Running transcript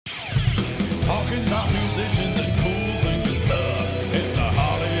talking about musicians and cool things and stuff. It's the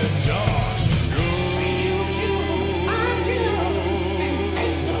Harley and Josh Show.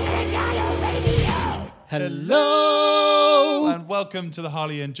 Hello! And welcome to the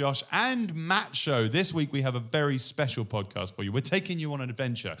Harley and Josh and Matt Show. This week we have a very special podcast for you. We're taking you on an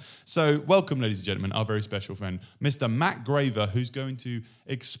adventure. So welcome, ladies and gentlemen, our very special friend, Mr. Matt Graver, who's going to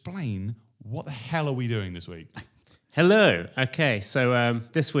explain what the hell are we doing this week. Hello. Okay, so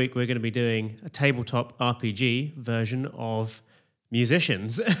this week we're going to be doing a tabletop RPG version of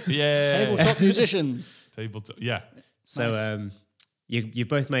Musicians. Yeah. Tabletop musicians. Tabletop, yeah. So Nice. you've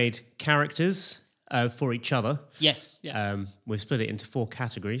both made characters for each other. Yes. We've split it into 4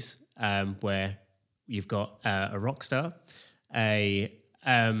 categories where you've got a rock star, a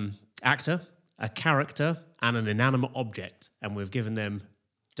actor, a character, and an inanimate object. And we've given them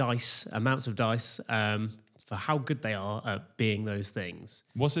amounts of dice, for how good they are at being those things.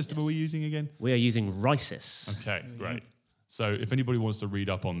 What system are we using again? We are using Rhysis. Okay, great. So if anybody wants to read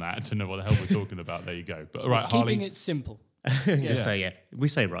up on that to know what the hell we're talking about, there you go. But all right, Keeping Harley. it simple. Just so, we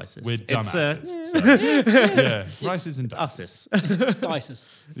say Rhysis. We're It's, dumbasses. Rices and Us's. Dices.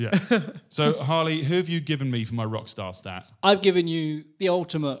 Yeah. So Harley, who have you given me for my rock star stat? I've given you the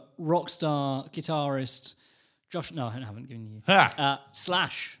ultimate rock star guitarist. Josh, no, I haven't given you. Ha!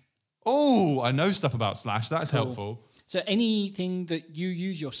 Slash. Oh, I know stuff about Slash. That's Cool. helpful. So anything that you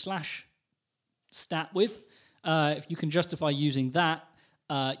use your slash stat with, if you can justify using that,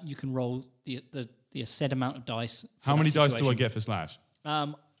 you can roll the said amount of dice. For How that many dice do I situation. get for Slash?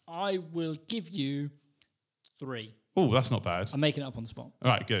 I will give you 3. Oh, that's not bad. I'm making it up on the spot. All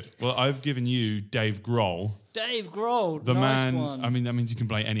right, good. Well, I've given you Dave Grohl, Dave Grohl, the nice man. one. I mean, that means you can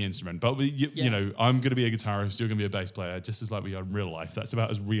play any instrument. But you know, I'm going to be a guitarist. You're going to be a bass player, just as like we are in real life. That's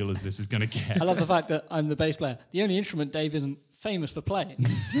about as real as this is going to get. I love the fact that I'm the bass player. The only instrument Dave isn't famous for playing.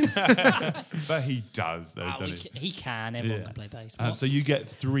 But he does, though, doesn't he? He can. Everyone can play bass. What? So you get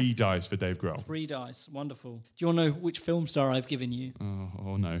 3 dice for Dave Grohl. 3 dice. Wonderful. Do you want to know which film star I've given you?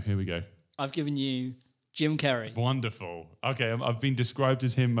 Oh no, here we go. I've given you Jim Carrey. Wonderful. Okay, I've been described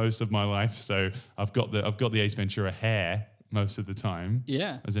as him most of my life, so I've got the Ace Ventura hair most of the time.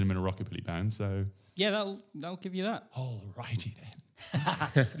 Yeah. As in I'm in a rockabilly band. So Yeah, that'll give you that. alrighty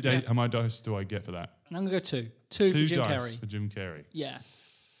then. How many dice do I get for that? I'm going to go 2. 2 for 2 Jim dice Carrey. for Jim Carrey. Yeah.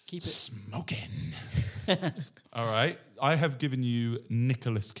 Keep it. Smoking. All right. I have given you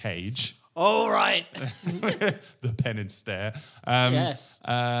Nicolas Cage, All right. the pen and stare. Yes.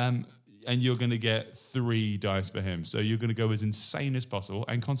 And you're going to get 3 dice for him. So you're going to go as insane as possible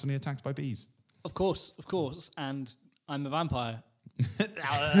and constantly attacked by bees. Of course. And I'm a vampire.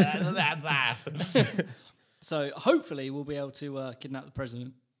 So hopefully we'll be able to kidnap the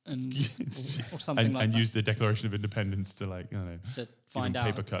president and or something like and that. use the Declaration of Independence to To find him out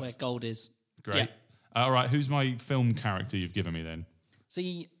paper cuts. where gold is. Great. Yeah. All right. Who's my film character you've given me then?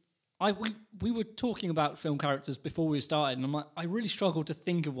 See, we were talking about film characters before we started, and I'm like, I really struggle to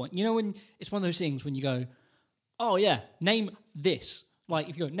think of one. You know, when it's one of those things when you go, oh yeah, name this. Like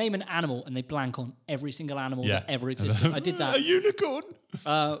if you go, name an animal, and they blank on every single animal that ever existed. I did that. A unicorn.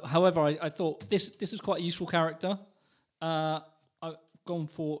 However, I thought this is quite a useful character. I've gone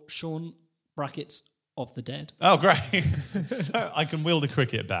for Sean Brackets of the Dead. Oh, great. So I can wield a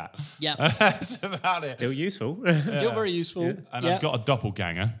cricket bat. Yeah. That's about it. Still useful. Still very useful. And I've got a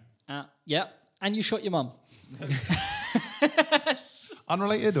doppelganger. Yeah. And you shot your mum.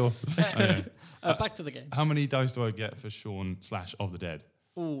 Unrelated or? Back to the game. How many dice do I get for Sean / of the Dead?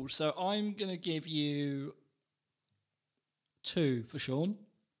 Oh, so I'm going to give you 2 for Sean.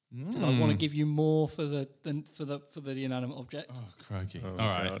 Because I want to give you more for the inanimate object. Oh, crikey. Oh, All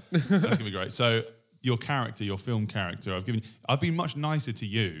right. God. That's going to be great. So your character, your film character, I've been much nicer to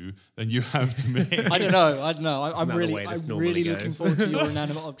you than you have to me. I don't know. I'm not the way this normally really looking goes. forward to your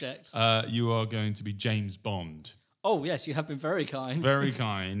inanimate object. You are going to be James Bond. Oh, yes, you have been very kind. Very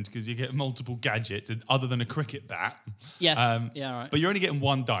kind, because you get multiple gadgets other than a cricket bat. Yes. Yeah, right. But you're only getting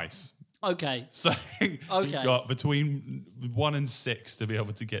 1 dice. Okay. So you've got between 1 and 6 to be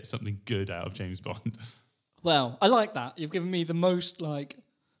able to get something good out of James Bond. Well, I like that. You've given me the most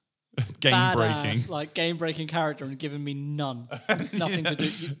game-breaking character and given me none. Nothing to do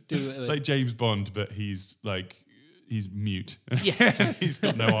with it. It's like James Bond, but he's mute. Yeah. He's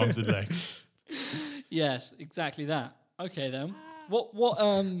got no arms and legs. Yes, exactly that. Okay, then. What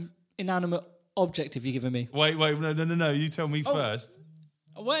inanimate object have you given me? Wait, no. You tell me first.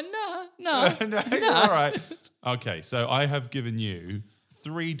 Well, no. No, all right. Okay, so I have given you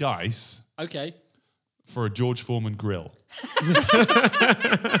 3 dice Okay. for a George Foreman grill.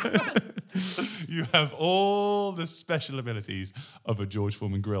 You have all the special abilities of a George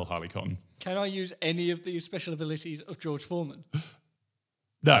Foreman grill, Harley Cotton. Can I use any of the special abilities of George Foreman?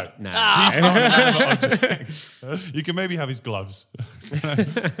 No. No. He's not an animate object. You can maybe have his gloves.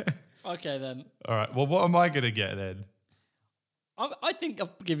 Okay, then. All right. Well, what am I going to get then? I think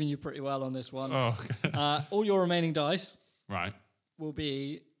I've given you pretty well on this one. Oh, All your remaining dice right. will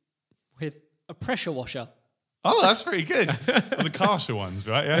be with a pressure washer. Oh, that's pretty good. Well, the Karsha ones,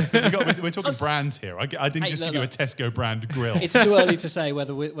 right? Yeah. We're talking brands here. I didn't just give you a Tesco brand grill. It's too early to say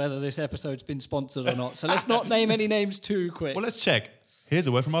whether this episode's been sponsored or not. So let's not name any names too quick. Well, let's check. Here's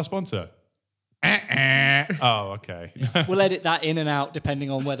a word from our sponsor. Oh, okay. We'll edit that in and out depending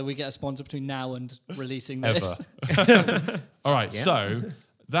on whether we get a sponsor between now and releasing this. Ever. All right, Yeah. so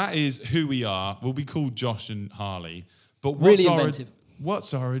that is who we are. We'll be called Josh and Harley. But Really inventive.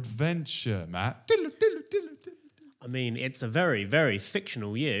 What's our adventure, Matt? I mean, it's a very, very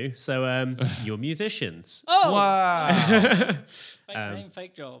fictional you. So you're musicians. Oh, Wow. fake name,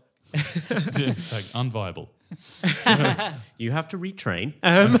 fake job. Just like unviable. You have to retrain.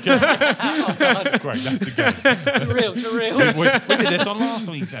 Great, that's the game. To real. We did this on last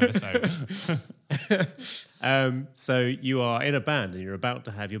week's episode. So you are in a band and you're about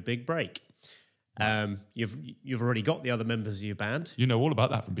to have your big break. You've already got the other members of your band. You know all about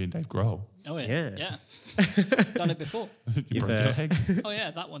that from being Dave Grohl. Oh, yeah. Yeah. Done it before. You broke your leg. Oh,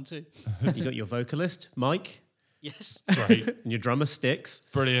 yeah, that one too. You got your vocalist, Mike, Yes, Great. and your drummer, Sticks,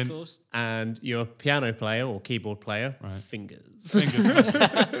 of Brilliant. course. and your piano player or keyboard player, Right. Fingers.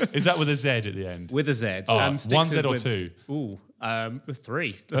 Is that with a Z at the end? With a Z. Oh, Sticks one is Z or with- two? Ooh, with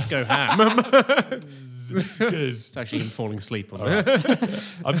 3. Let's go ham. Good. It's actually him falling asleep on All right.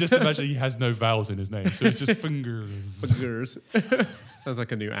 I'm just imagining he has no vowels in his name, so it's just fingers. Fingers. Sounds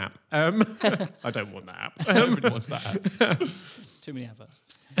like a new app. I don't want that app. Everybody wants that. Too many adverts.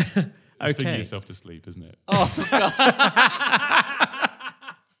 Just finger Okay. yourself to sleep, isn't it? Oh, God.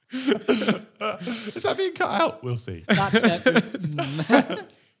 Is that being cut out? We'll see. That's it.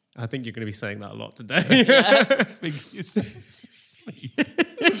 I think you're going to be saying that a lot today. Finger yourself to sleep.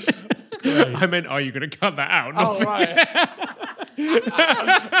 I meant, are you going to cut that out? Not Oh, right. We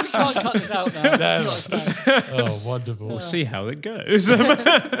can't cut this out now. No. It's gotta stay. Oh, wonderful. We'll see how it goes.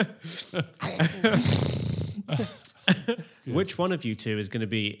 Which one of you two is going to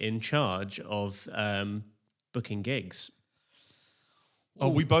be in charge of booking gigs? Oh,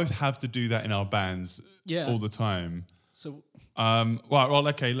 we both have to do that in our bands Yeah. all the time. So, Well,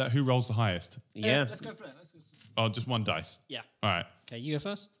 okay. Who rolls the highest? Yeah. let's go for it. Oh, just one dice. Yeah. All right. Okay, you go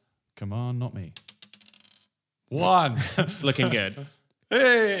first. Come on, not me. 1. It's looking good.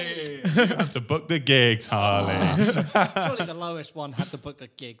 Hey! You have to book the gigs, Harley. Probably the lowest one had to book the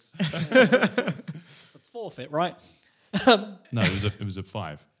gigs. It's a forfeit, right? No, it was a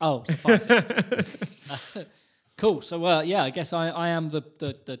 5. Oh, it's a 5. Cool. So, I guess I am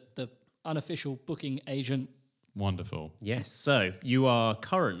the unofficial booking agent. Wonderful. Yes. So you are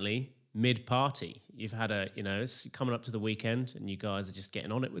currently mid-party. You've had it's coming up to the weekend, and you guys are just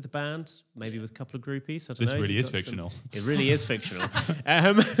getting on it with the band, maybe with a couple of groupies. I don't This know. really You've is got fictional. It really is fictional.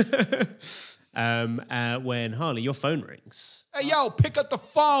 When Harley, your phone rings. Hey, yo, pick up the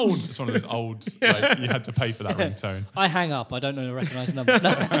phone. It's one of those old, like, you had to pay for that ringtone. I hang up. I don't know to recognise the number.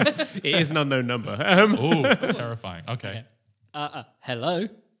 No. It is an unknown number. Oh, it's terrifying. Okay. Hello.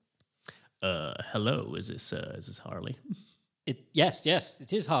 Hello, is this Harley? Yes,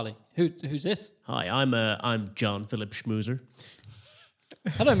 it is Harley. Who's this? Hi, I'm John Philip Schmoozer.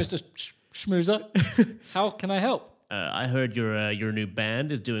 Hello, Mr. Schmoozer. How can I help? I heard your new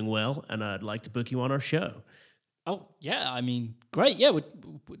band is doing well, and I'd like to book you on our show. Oh, yeah. I mean, great. Yeah, we'd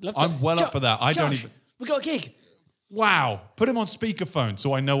love to. I'm well up for that. I don't Josh, even... we got a gig. Wow. Put him on speakerphone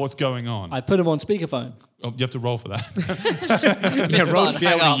so I know what's going on. I put him on speakerphone. Oh, you have to roll for that. Yeah, roll to be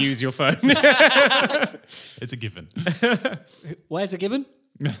hang able up. to use your phone. It's a given. Where's it given?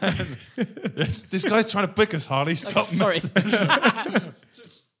 This guy's trying to book us, Harley. Stop Sorry. messing.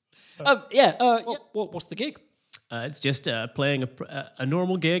 What's the gig? It's just playing a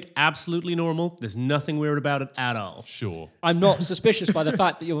normal gig, absolutely normal. There's nothing weird about it at all. Sure. I'm not suspicious by the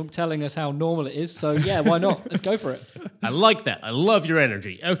fact that you're telling us how normal it is. So yeah, why not? Let's go for it. I like that. I love your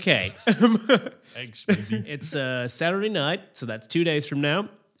energy. Okay. Eggs, Schmoozy. It's Saturday night, so that's 2 days from now.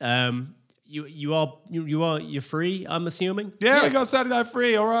 You're free, I'm assuming? Yeah, we got Saturday Night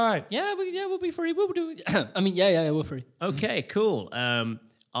Free. All right. We'll be free. We'll do it. I mean, we're free. Okay, cool.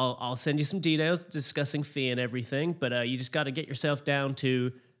 I'll send you some details discussing fee and everything, but you just got to get yourself down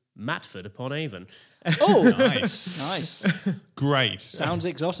to Matford upon Avon. Oh, Nice. nice. Great. Sounds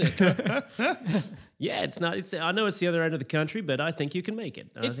exotic. Yeah, it's not. I know it's the other end of the country, but I think you can make it.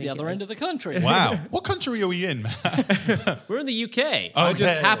 It's the other end of the country. Wow. What country are we in, Matt? We're in the UK. I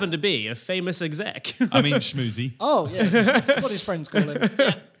just Okay. happen to be a famous exec. I mean, schmoozy. Oh, yeah. What his friends call him.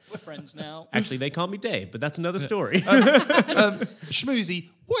 Yeah, we're friends now. Actually, they call me Dave, but that's another story. Schmoozy,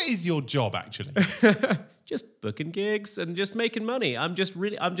 what is your job, actually? Just booking gigs and just making money. I'm just a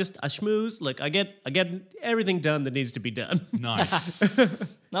schmooze. Look, I get everything done that needs to be done. Nice.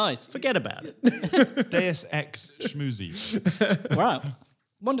 Nice. Forget about it. Deus Ex Schmoozy. Wow.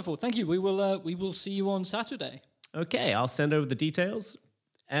 Wonderful. Thank you. We will see you on Saturday. Okay, I'll send over the details,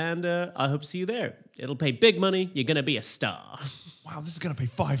 and I hope to see you there. It'll pay big money. You're gonna be a star. Wow, this is going to pay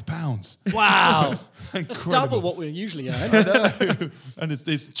 £5. Wow. That's Incredible. double what we usually earn. I know. And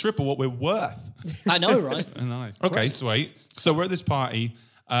it's triple what we're worth. I know, right? Nice. Okay, sweet. So we're at this party.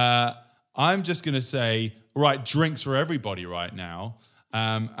 I'm just going to say, right, drinks for everybody right now.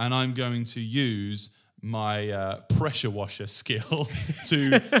 And I'm going to use my pressure washer skill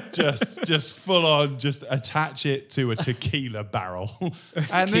to just full on just attach it to a tequila barrel.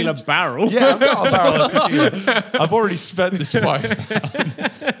 And Tequila then, barrel. yeah, I've got a barrel of tequila. I've already spent this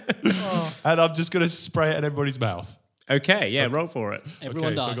 £5. And I'm just going to spray it in everybody's mouth. Okay, yeah, roll for it. Everyone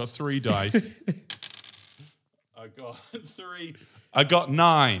Okay, so dies. I got 3 dice. I got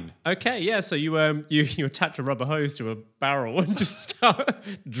 9. Okay, yeah. So you attach a rubber hose to a barrel and just start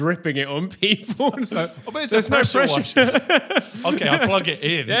dripping it on people. So, Oh, but it's there's a no pressure pressure. washer. Okay, I'll plug it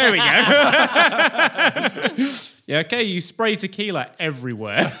in. There we go. Yeah, okay, you spray tequila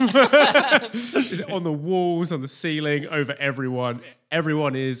everywhere. On the walls, on the ceiling, over everyone.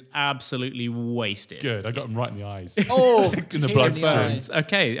 Everyone is absolutely wasted. Good, I got him right in the eyes. Oh, In the tequila bloodstream. eyes.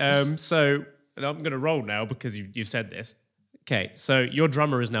 Okay, so I'm going to roll now because you've said this. Okay, so your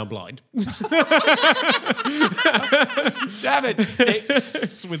drummer is now blind. Damn it,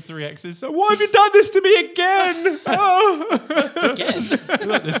 Sticks with 3 X's. So why have you done this to me again? Oh. Again.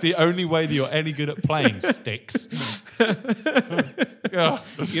 Look, that's the only way that you're any good at playing, Sticks. Yeah.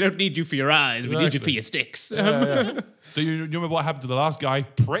 We don't need you for your eyes. We need you Exactly. for your sticks. Do you remember what happened to the last guy?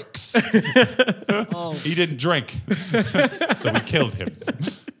 Pricks. Oh, He didn't drink. So we killed him.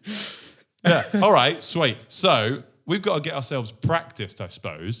 Yeah. All right, sweet. So we've got to get ourselves practiced, I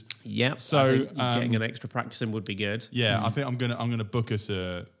suppose. Yep. So, I think getting an extra practice in would be good. Yeah, I think I'm gonna book us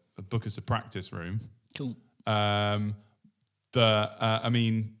a practice room. cool. I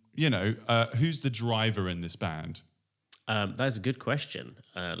mean, who's the driver in this band? That is a good question.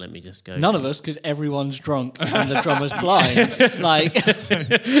 Let me just go. None of us, because everyone's drunk and the drummer's blind. Like,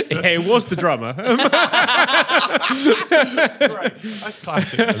 Yeah, it was the drummer. Right, that's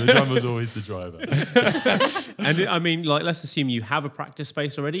classic. The drummer's always the driver. And I mean, like, let's assume you have a practice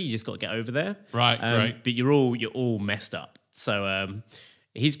space already. You just got to get over there. Right, great. But you're all messed up. So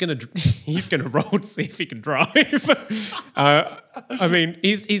he's gonna roll to see if he can drive. I mean,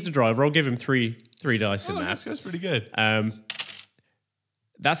 he's the driver. I'll give him three dice in that. That's pretty good.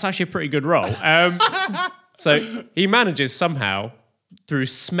 That's actually a pretty good roll. So he manages somehow through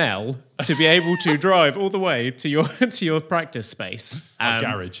smell to be able to drive all the way to your practice space.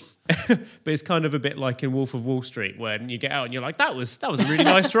 Garage. But it's kind of a bit like in Wolf of Wall Street when you get out and you're like, that was a really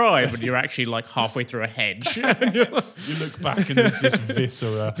nice drive, and you're actually like halfway through a hedge. You look back and there's just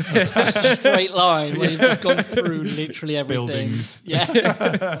viscera. straight line where you've just gone through literally everything. Buildings. Yeah.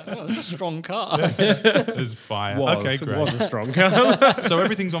 Oh, it's a strong car. There's fire. Okay, great. Was a strong car. So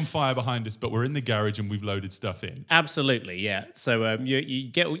everything's on fire behind us, but we're in the garage and we've loaded stuff in. Absolutely, yeah. So you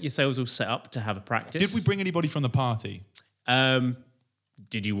get yourselves all set up to have a practice. Did we bring anybody from the party?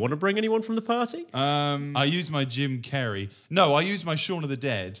 Did you want to bring anyone from the party? I used my Jim Carrey. No, I used my Shaun of the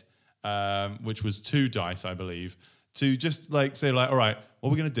Dead, which was 2 dice, I believe, to just say, all right, what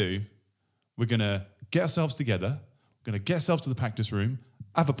we're going to do, we're going to get ourselves together, we're going to get ourselves to the practice room,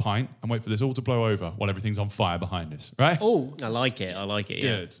 have a pint, and wait for this all to blow over while everything's on fire behind us, right? Oh, I like it. Yeah.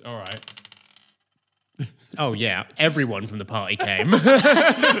 Good. All right. Oh yeah, everyone from the party came.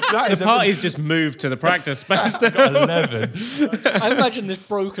 That is The party's just moved to the practice space. I've got 11. I imagine this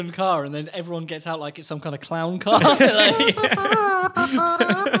broken car and then everyone gets out like it's some kind of clown car. Like,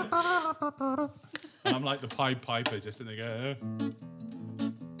 And I'm like the Pied Piper just in there going,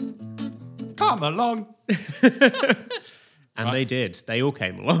 come along. And they did. They all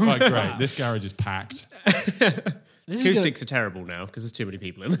came along. Right, great. This garage is packed. this is Acoustics are terrible now because there's too many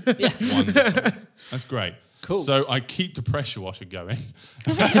people in there. Yeah. Wonderful. That's great. Cool. So I keep the pressure washer going.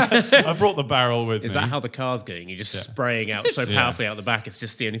 I brought the barrel with me. Is that how the car's going? You're just spraying out so powerfully out the back. It's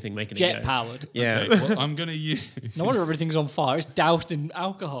just the only thing making it Jet go. powered. Yeah. Okay, well, I'm going to use... No wonder everything's on fire. It's doused in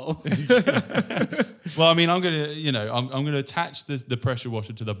alcohol. Well, I mean, I'm going to, I'm going to attach the pressure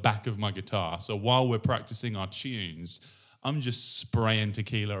washer to the back of my guitar. So while we're practicing our tunes, I'm just spraying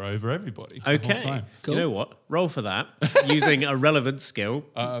tequila over everybody. The whole Okay. time. Cool. You know what? Roll for that using a relevant skill.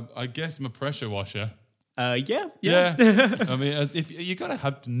 I guess my pressure washer. Yeah. I mean, as if you got to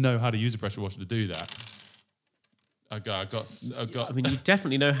have to know how to use a pressure washer to do that. I got. I mean, you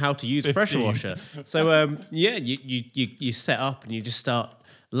definitely know how to use a pressure 15. washer. So, you set up and you just start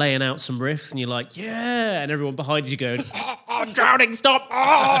laying out some riffs, and you're like, yeah, and everyone behind you going, oh, I'm drowning, stop!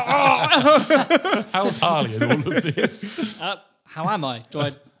 How's Harley in all of this? How am I? Do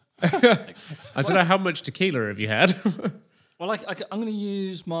I? I don't know how much tequila have you had. Well, I'm going to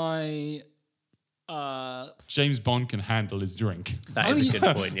use my. James Bond can handle his drink. That is a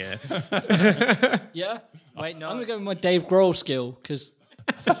good point, yeah. Yeah. Wait, no. I'm going to go with my Dave Grohl skill because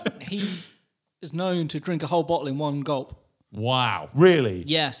he is known to drink a whole bottle in one gulp. Wow, really?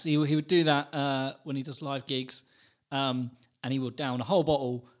 Yes, he would do that when he does live gigs, and he would down a whole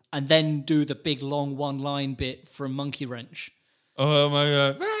bottle and then do the big long one-line bit from Monkey Wrench. Oh my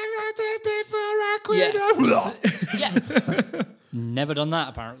god! Yeah. Never done that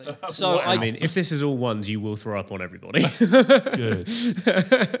apparently. So I mean, if this is all ones, you will throw up on everybody. Good.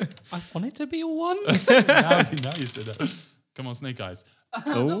 I want it to be a one. now you said that. Come on, Snake Eyes.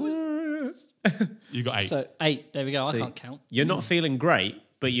 Oh. You got 8. So 8. There we go. See, I can't count. You're not feeling great,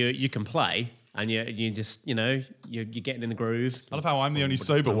 but you can play, and you just you're getting in the groove. I love how I'm the only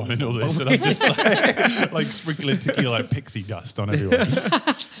sober one in all this, and I'm just like sprinkling tequila like pixie dust on everyone.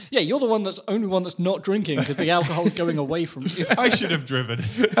 Yeah, you're the only one that's not drinking because the alcohol's going away from you. I should have driven.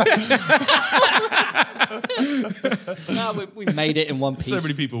 No, we made it in one piece. So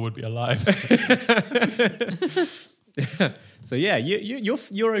many people would be alive. So yeah,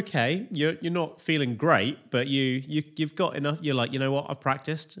 you're okay. You're not feeling great, but you've got enough. You're like, you know what? I've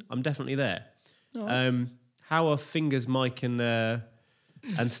practiced. I'm definitely there. Oh. How are Fingers, Mike, and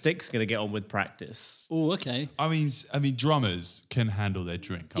Sticks going to get on with practice? Oh, okay. I mean, drummers can handle their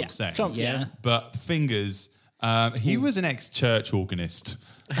drink. I'm saying, Yeah. But Fingers, he was an ex-church organist.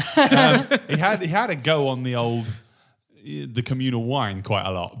 He had a go on the communal wine quite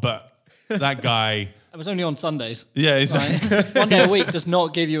a lot, but that guy. It was only on Sundays. Yeah, exactly. Right? One day a week does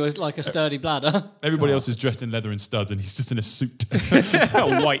not give you a sturdy bladder. Everybody else is dressed in leather and studs, and he's just in a suit.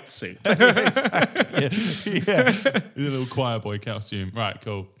 A white suit. Yeah. He's a little choir boy costume. Right,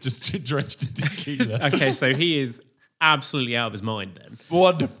 cool. Just drenched in tequila. Okay, so he is absolutely out of his mind then.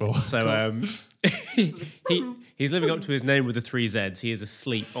 Wonderful. So he's living up to his name with the 3 Zs. He is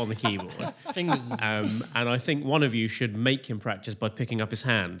asleep on the keyboard. Fingers. And I think one of you should make him practice by picking up his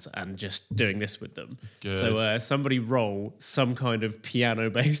hands and just doing this with them. Good. So somebody roll some kind of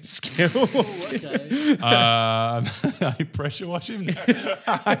piano-based skill. Okay. I pressure wash him.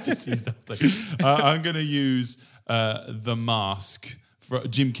 I just used that thing. I'm going to use The Mask, for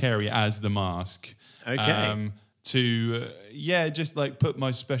Jim Carrey as The Mask. Okay. To just like put my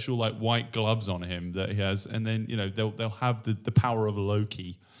special like white gloves on him that he has, and then they'll have the power of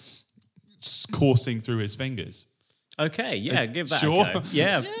Loki coursing through his fingers. Okay, yeah, give that sure? a go.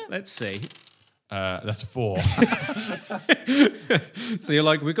 Yeah, let's see. That's 4. So you're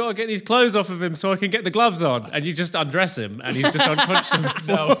like, we've got to get these clothes off of him so I can get the gloves on, and you just undress him, and he's just unconscious.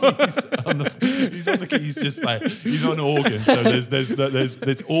 No, he's on the key. He's just like he's on organ. So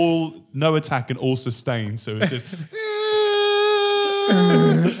there's all no attack and all sustain. So it's just.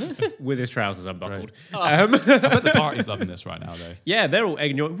 With his trousers unbuckled. Right. I bet the party's loving this right now, though. Yeah, they're all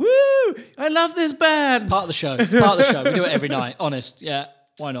egging you on. Woo! I love this band. Part of the show. It's part of the show. We do it every night. Honest. Yeah.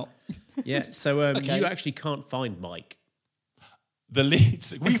 Why not? Yeah. So Okay. you actually can't find Mike. The lead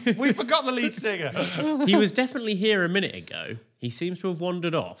singer. We forgot the lead singer. He was definitely here a minute ago. He seems to have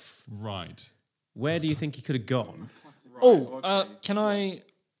wandered off. Right. Where do you think he could have gone? Can I...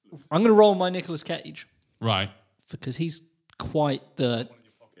 I'm going to roll my Nicolas Cage Right. because he's quite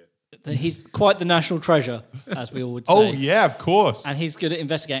he's quite the national treasure, as we all would say. Oh, yeah, of course. And he's good at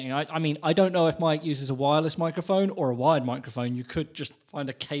investigating. I mean, I don't know if Mike uses a wireless microphone or a wired microphone. You could just find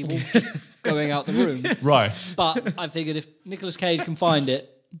a cable just going out the room. Right. But I figured if Nicolas Cage can find it,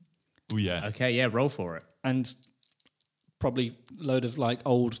 Oh, yeah. Okay, yeah, roll for it. and probably a load of like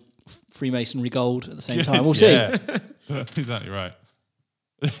old Freemasonry gold at the same time, we'll Yeah. Exactly right.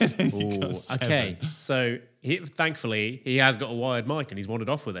 Ooh, okay, so thankfully he has got a wired mic and he's wandered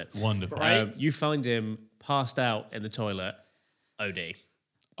off with it. Wonderful. Right. You find him passed out in the toilet. OD.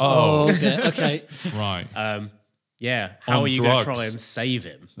 Oh, dear. Okay. right. Yeah. How On are you going to drugs. try and save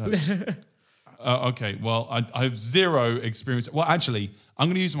him? Okay, well, I have zero experience. Well, actually, I'm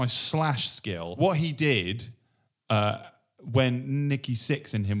going to use my slash skill. What he did when Nicky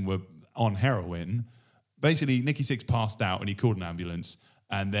Six and him were on heroin, basically Nicky Six passed out and he called an ambulance,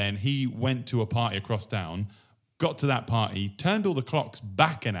 and then he went to a party across town, got to that party, turned all the clocks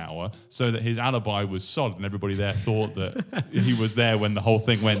back an hour so that his alibi was solid and everybody there thought that he was there when the whole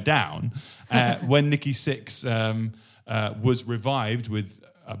thing went down. When Nicky Six was revived with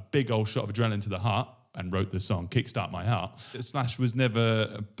a big old shot of adrenaline to the heart and wrote the song Kickstart My Heart, Slash was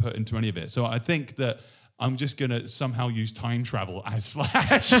never put into any of it. So I think that I'm just going to somehow use time travel as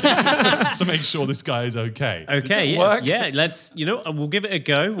Slash to make sure this guy is okay. Okay, Does that yeah, work? let's, we'll give it a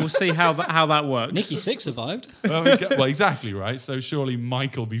go. We'll see how that works. Nicky Six survived. Well, exactly, right? So surely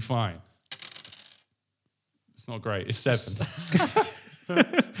Mike will be fine. It's not great. It's 7.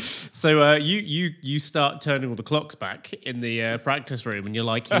 So you start turning all the clocks back in the practice room, and you're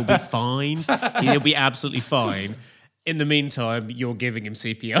like, he'll be fine. He'll be absolutely fine. In the meantime, you're giving him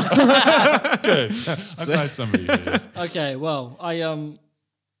CPR. Good. I'm glad somebody did this. Okay, well,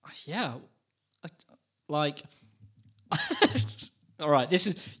 all right,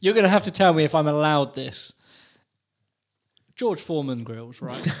 you're going to have to tell me if I'm allowed this. George Foreman grills,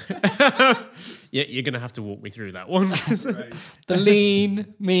 right? Yeah, you're going to have to walk me through that one. The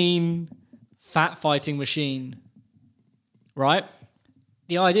lean, mean, fat fighting machine, right?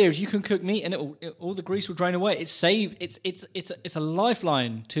 The idea is you can cook meat and all the grease will drain away. It's a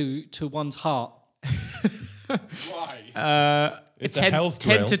lifeline to one's heart. Why? It's a health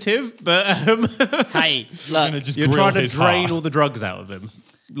grill. Tentative, but Hey, Gonna look. just you're grill trying to his drain heart. all the drugs out of him,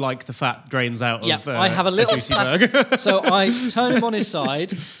 like the fat drains out Yeah, of I have a little juicy burger. plastic. So I turn him on his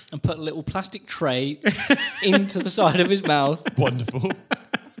side and put a little plastic tray into the side of his mouth. Wonderful.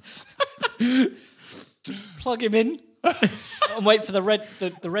 Plug him in. And wait for the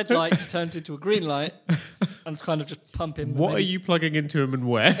red light to turn into a green light, and kind of just pump him. What are you plugging into him and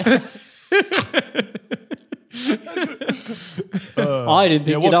where? I didn't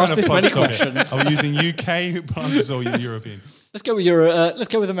think you'd ask this many questions. Are we using UK plugs or European? Let's go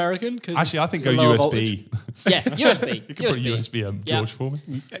with American. Actually, I think it's go a lower USB. voltage. Yeah, USB. You can put a USB Yeah. George Foreman.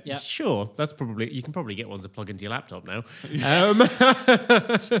 Yeah. Sure, you can probably get one to plug into your laptop now.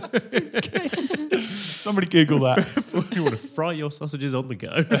 Somebody Google that. You want to fry your sausages on the go.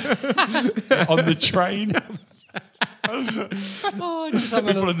 On the train. Oh, just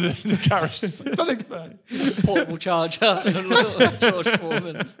having People a in the carriage. Something's bad. portable charger and a little George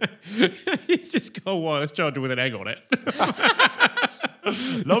Foreman. He's just got a wireless charger with an egg on it.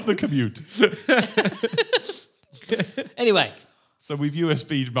 Love the commute. Anyway, So we've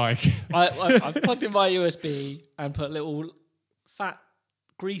USB'd Mike. I've plugged in my USB and put a little fat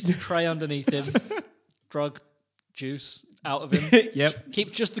grease tray underneath him. Drug juice out of him. Yep.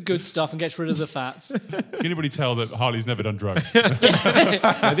 Keep just the good stuff and gets rid of the fats. Can anybody tell that Harley's never done drugs?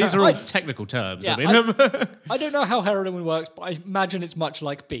 Now, these are all technical terms. Yeah, I mean, I don't know how heroin works, but I imagine it's much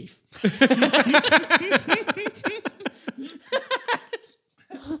like beef.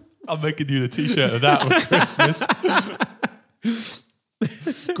 I'm making you the T-shirt of that for Christmas.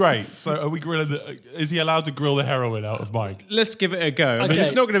 Great. So are we grilling? Is he allowed to grill the heroin out of Mike? let's give it a go. I mean, Okay.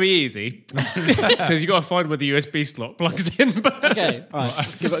 it's not going to be easy because you got to find where the USB slot plugs in. But Okay, all right,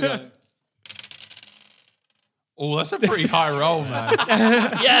 let's give it a go. Oh, that's a pretty high roll, man.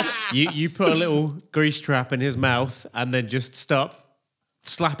 Yes! you put a little grease trap in his mouth and then just start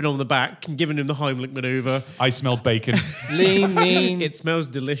slapping on the back and giving him the Heimlich maneuver. I smelled bacon. Lean, mean. It smells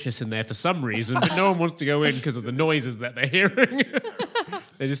delicious in there for some reason, but no one wants to go in because of the noises that they're hearing.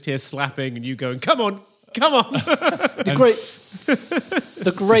 They just hear slapping and you going, come on, come on. The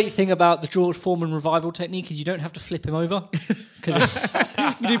great thing about the George Foreman revival technique is you don't have to flip him over because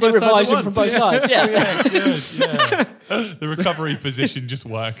it revives him from both sides. Yeah, The recovery position just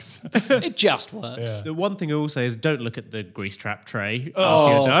works. it just works. Yeah. The one thing I will say is don't look at the grease trap tray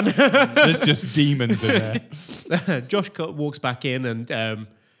after you're done. There's just demons in there. So, Josh walks back in and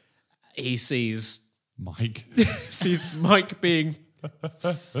he sees Mike. Mike being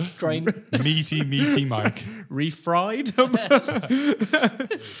Drain. Meaty Mike. refried.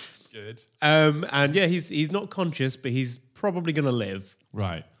 Good. And yeah, he's not conscious, but he's probably going to live.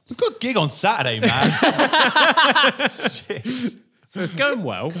 Right. We've got a gig on Saturday, man. Shit. So it's going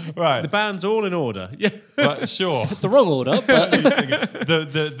well. Right. The band's all in order. Yeah. But sure. The wrong order, but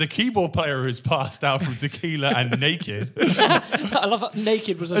The keyboard player has passed out from tequila and naked. I love that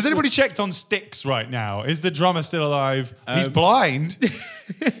naked was. Has anybody checked on sticks right now? Is the drummer still alive? He's blind.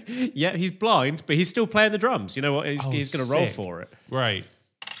 Yeah, he's blind, but he's still playing the drums. You know what? He's going to roll sick. for it. Right.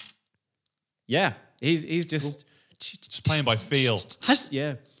 Yeah, he's just playing by feel.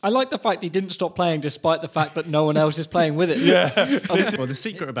 yeah. I like the fact he didn't stop playing despite the fact that no one else is playing with it. Well, the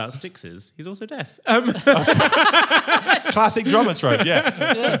secret about Styx is he's also deaf. Classic drummer trope,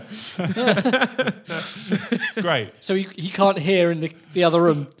 yeah. Great. So he can't hear in the other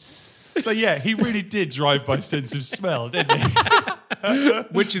room. So yeah, he really did drive by sense of smell, didn't he?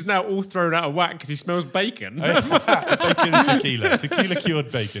 Which is now all thrown out of whack because he smells bacon. Bacon and tequila. Tequila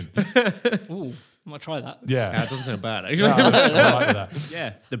cured bacon. Ooh, I might try that. Yeah. That doesn't sound bad, actually. I like that.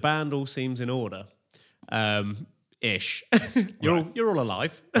 Yeah, the band all seems in order. Ish. You're all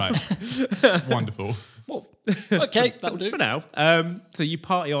alive. Right. Wonderful. Well, okay, that'll do. For now. So you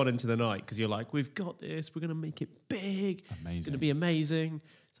party on into the night because you're like, we've got this. We're going to make it big. Amazing. It's going to be amazing.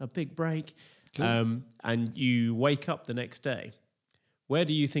 It's our big break. Cool. And you wake up the next day. Where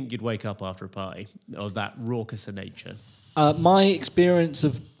do you think you'd wake up after a party of that raucous a nature? My experience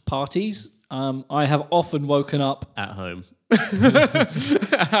of parties, I have often woken up At home.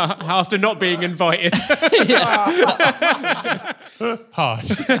 After not being invited. Harsh.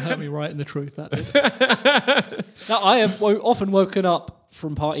 hurt me right in the truth. That did. No, I have often woken up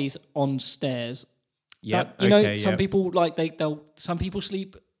from parties on stairs. Yep. But, you know, okay, some yep. people some people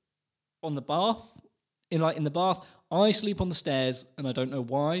sleep on the bath. In the bath, I sleep on the stairs, and I don't know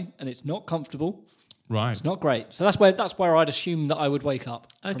why, and it's not comfortable. Right. It's not great. So that's where I'd assume that I would wake up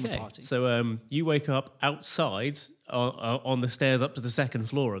from a Okay, party. so you wake up outside on the stairs up to the second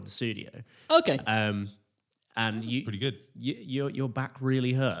floor of the studio, Okay. and That's pretty good. your back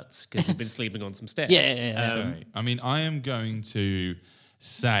really hurts because you've been sleeping on some stairs. Yeah. Okay. I mean, I am going to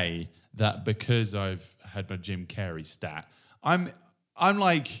say that because I've had my Jim Carrey stat, I'm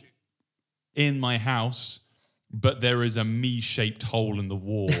like in my house, but there is a me-shaped hole in the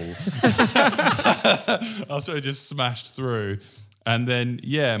wall after I just smashed through. And then,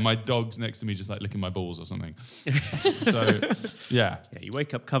 yeah, my dog's next to me just like licking my balls or something. So, yeah. Yeah, you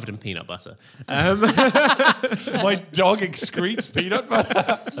wake up covered in peanut butter. My dog excretes peanut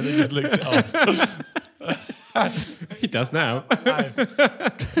butter and then just licks it off. He does now.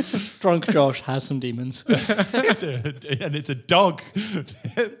 Drunk Josh has some demons. It's a dog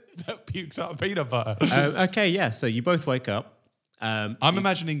that pukes out peanut butter. Okay, yeah. So you both wake up. I'm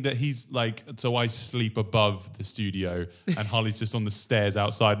imagining that he's like, so I sleep above the studio and Harley's just on the stairs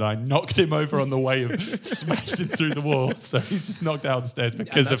outside and I knocked him over on the way and smashed him through the wall. So he's just knocked out on the stairs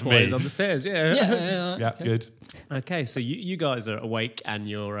because that's of why me. he's on the stairs. Yeah. Yeah, Okay. good. Okay, so you guys are awake and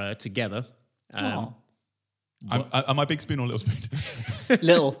you're together. Oh. Am I big spoon or little spoon?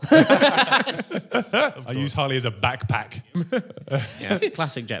 Little. I use Harley as a backpack. Yeah,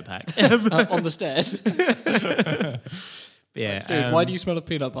 classic jetpack. On the stairs. Yeah. Dude, why do you smell of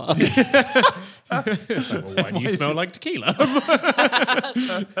peanut butter? Why do you smell like tequila?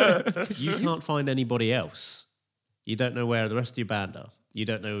 You can't find anybody else. You don't know where the rest of your band are. You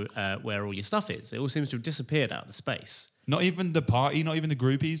don't know where all your stuff is. It all seems to have disappeared out of the space. Not even the party, not even the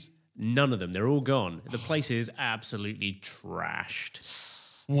groupies. None of them. They're all gone. The place is absolutely trashed.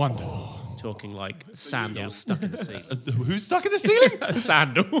 Wonderful. Talking like sandals stuck in the ceiling. Who's stuck in the ceiling? A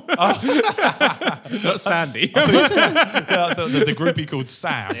sandal. Not Sandy. the groupie called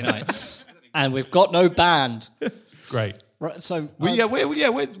Sam. And we've got no band. Great. Right, so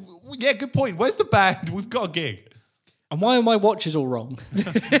Good point. Where's the band? We've got a gig. and why are my watches all wrong?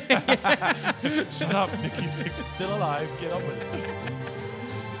 Shut up, Nikki Six is still alive. Get on with it.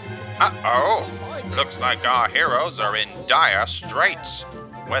 Uh-oh. Looks like our heroes are in dire straits.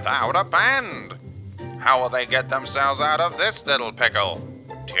 Without a band. How will they get themselves out of this little pickle?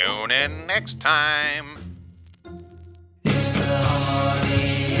 Tune in next time.